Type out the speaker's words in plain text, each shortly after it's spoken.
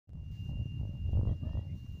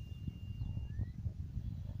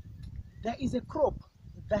There is a crop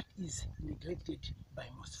that is neglected by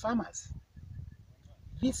most farmers.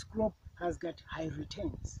 This crop has got high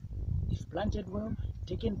returns. If planted well,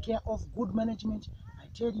 taken care of, good management, I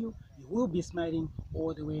tell you, you will be smiling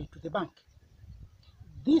all the way to the bank.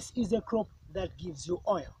 This is a crop that gives you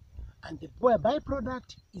oil, and the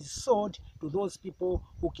byproduct is sold to those people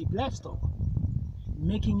who keep livestock,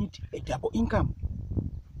 making it a double income.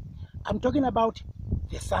 I'm talking about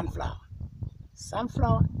the sunflower.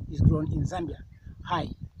 Sunflower is grown in Zambia. Hi,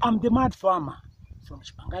 I'm the mad farmer from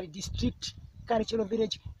Chipangari district, Karichelo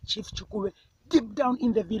village, Chief Chukube, deep down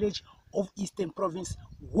in the village of Eastern Province.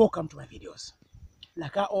 Welcome to my videos.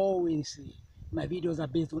 Like I always say, my videos are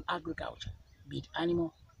based on agriculture, be it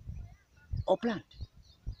animal or plant.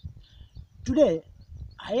 Today,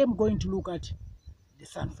 I am going to look at the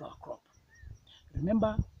sunflower crop.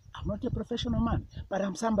 Remember, I'm not a professional man, but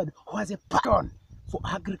I'm somebody who has a passion for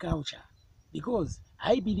agriculture because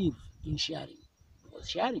I believe in sharing, because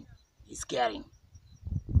sharing is caring.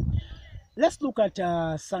 Let's look at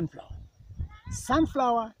sunflower.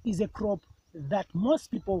 Sunflower is a crop that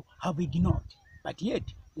most people have ignored, but yet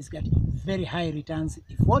it's got very high returns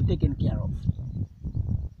if well taken care of.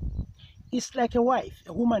 It's like a wife,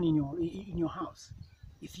 a woman in your house.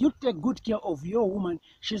 If you take good care of your woman,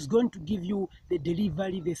 she's going to give you the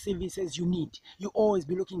delivery, the services you need. You always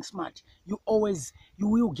be looking smart. You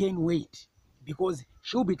will gain weight because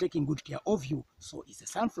she'll be taking good care of you. So it's a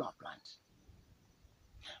sunflower plant.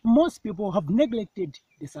 Most people have neglected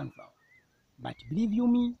the sunflower, but believe you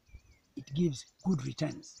me, it gives good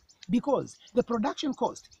returns because the production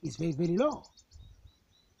cost is very, very low.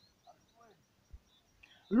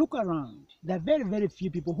 Look around. There are very, very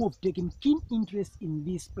few people who have taken keen interest in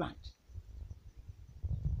this plant.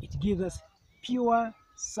 It gives us pure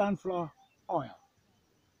sunflower oil,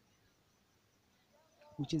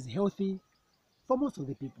 which is healthy for most of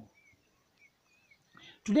the people.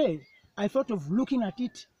 Today, I thought of looking at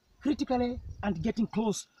it critically and getting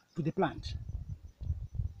close to the plant.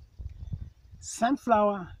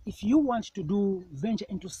 Sunflower, if you want to venture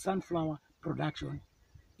into sunflower production,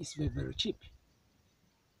 it's very, very cheap.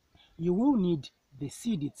 You will need the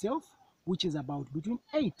seed itself, which is about between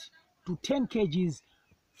 8 to 10 kgs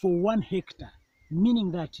for 1 hectare,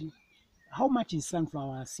 meaning that how much is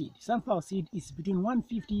sunflower seed? Sunflower seed is between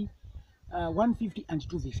 150 and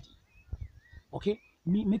 250, okay,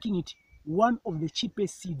 making it one of the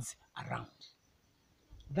cheapest seeds around.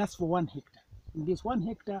 That's for 1 hectare. In this 1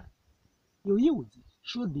 hectare, your yield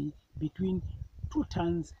should be between 2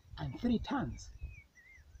 tons and 3 tons,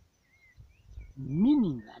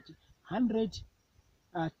 meaning that 100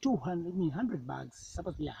 bags,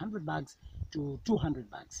 supposed to be 100 bags to 200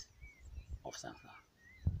 bags of sunflower.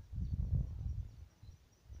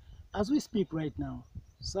 As we speak right now,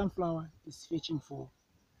 sunflower is fetching for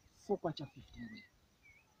 4kwacha 15 way.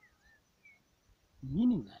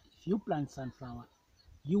 Meaning that if you plant sunflower,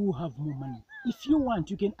 you will have more money. If you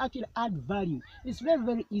want, you can actually add value. It's very,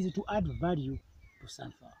 very easy to add value to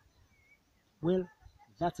sunflower. Well,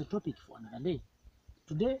 that's a topic for another day.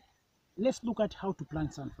 Today, let's look at how to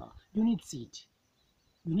plant sunflower. You need seed.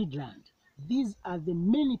 You need land. These are the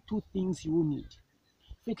many 2 things you will need.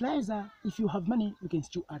 Fertilizer, if you have money, you can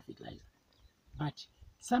still add fertilizer. But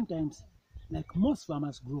sometimes, like most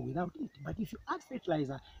farmers, grow without it. But if you add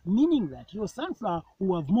fertilizer, meaning that your sunflower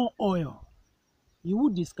will have more oil, you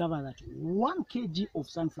will discover that 1 kg of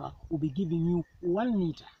sunflower will be giving you 1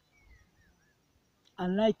 liter.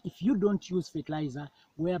 Unlike if you don't use fertilizer,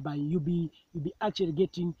 whereby you'll be actually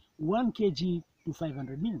getting 1 kg to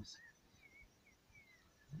 500 mils.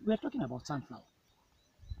 We're talking about sunflower.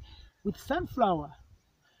 With sunflower,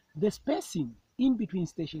 the spacing in between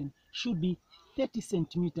stations should be 30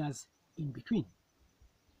 centimeters in between.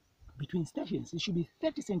 Between stations, it should be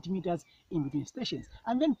 30 centimeters in between stations.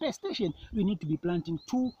 And then per station, you need to be planting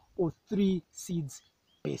 2 or 3 seeds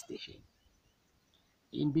per station.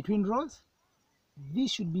 In between rows,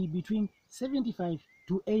 this should be between 75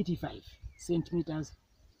 to 85 centimeters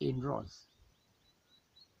in rows.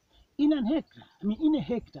 In a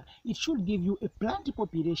hectare, it should give you a plant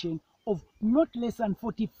population of not less than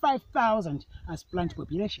 45,000 as plant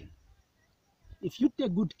population. If you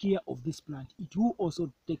take good care of this plant, it will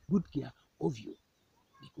also take good care of you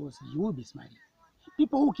because you will be smiling.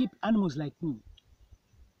 People who keep animals like me,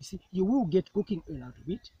 you see, you will get cooking oil out of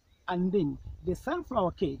it, and then the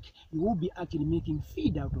sunflower cake, you will be actually making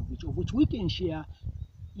feed out of which we can share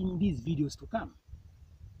in these videos to come.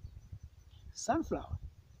 Sunflower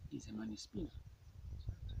is a money spinner,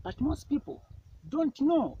 but most people don't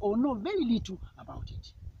know or know very little about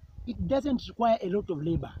it. It doesn't require a lot of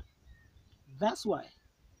labor. That's why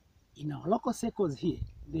in our local circles here,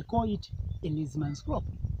 They call it a lazy man's crop,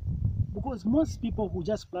 because most people who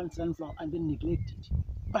just plant sunflower and then neglect it,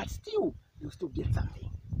 but still you still get something.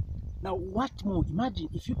 Now, what more? Imagine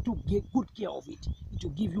if you took good care of it, it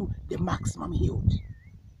will give you the maximum yield.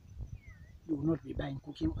 You will not be buying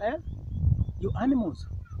cooking oil. Your animals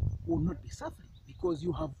will not be suffering because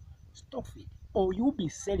you have stock feed, or you'll be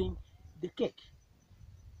selling the cake.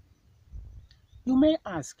 You may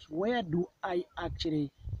ask, where do I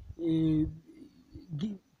actually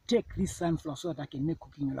take this sunflower so that I can make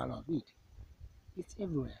cooking oil out of it? It's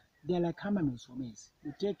everywhere. They're like hammer mills for maize.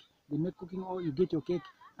 You take, they make cooking oil, you get your cake,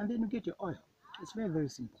 and then you get your oil. It's very, very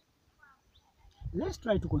simple. Let's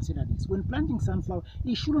try to consider this. When planting sunflower,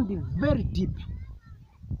 it shouldn't be very deep,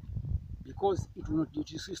 because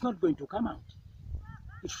it's not going to come out.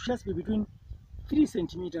 It should just be between 3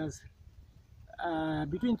 centimeters,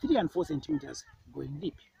 between 3 and 4 centimeters going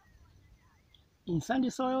deep. In sandy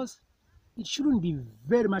soils, it shouldn't be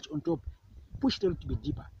very much on top. Push it a little bit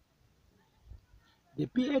deeper. The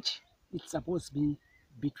pH, it's supposed to be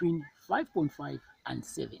between 5.5 and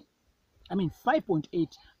 7. I mean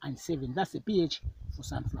 5.8 and 7. That's the pH for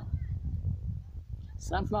sunflower.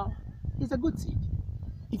 Sunflower is a good seed.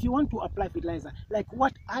 If you want to apply fertilizer, like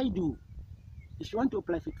what I do, if you want to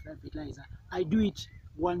apply fertilizer, I do it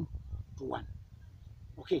 1 to 1.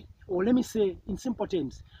 Okay, or let me say in simple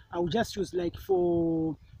terms, I will just use, like,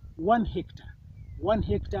 for 1 hectare. 1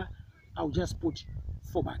 hectare, I'll just put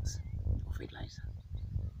 4 bags of fertilizer.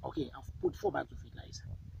 Okay, I've put 4 bags of fertilizer.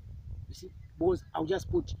 You see, because I'll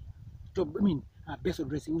just put basal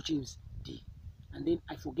dressing, which is D, and then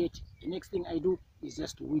I forget. The next thing I do is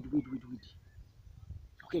just to weed.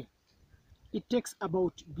 Okay, it takes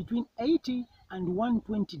about between 80 and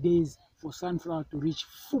 120 days for sunflower to reach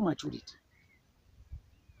full maturity.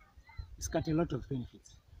 It's got a lot of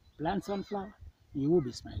benefits. Plant sunflower, you will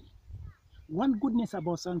be smiling. One goodness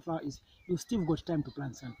about sunflower is you still got time to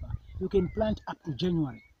plant sunflower. You can plant up to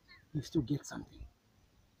January, you still get something.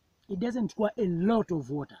 It doesn't require a lot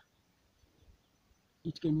of water.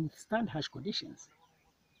 It can withstand harsh conditions,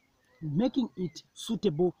 making it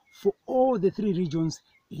suitable for all the 3 regions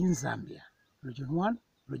in Zambia. Region 1,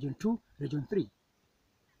 Region 2, Region 3.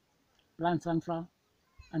 Plant sunflower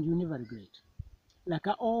and you never regret. Like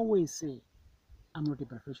I always say, I'm not a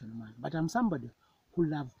professional man, but I'm somebody who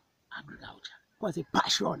loves agriculture, who has a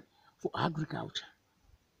passion for agriculture.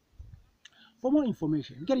 For more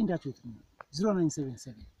information, get in touch with me.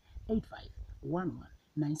 0977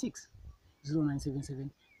 851196,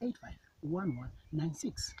 0977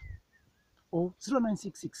 851196, or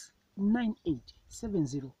 0966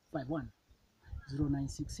 987051.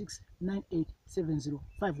 0966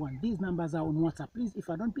 987051. These numbers are on WhatsApp. Please, if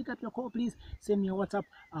I don't pick up your call, please send me a WhatsApp.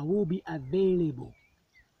 I will be available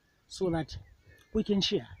so that we can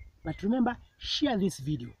share. But remember, share this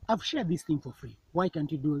video. I've shared this thing for free. Why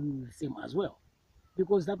can't you do the same as well?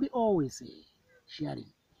 Because that we always say,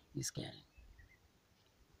 sharing is caring.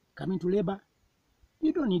 Coming to labor,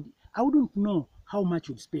 you don't need, I wouldn't know how much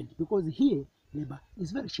you'd spend, because here labor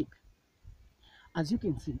is very cheap. As you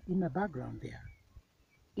can see in the background there,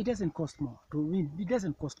 it doesn't cost more it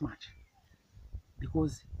doesn't cost much,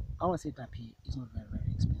 because our setup here is not very, very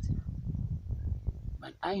expensive.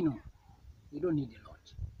 But I know you don't need a lot.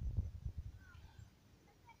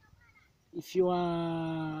 If you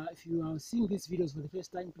are seeing these videos for the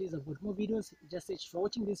first time, please, I've got more videos. Just search for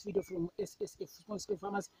watching this video from SSF Small Scale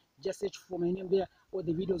Farmers. Just search for my name there, or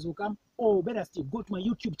the videos will come. Or better still, go to my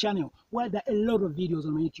YouTube channel, where there are a lot of videos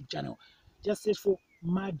on my YouTube channel. Just search for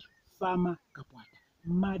Mad Farmer Kapwata.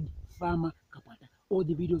 Mad Farmer Kapwata. All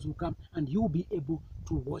the videos will come and you'll be able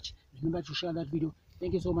to watch. Remember to share that video.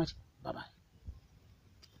 Thank you so much. Bye-bye.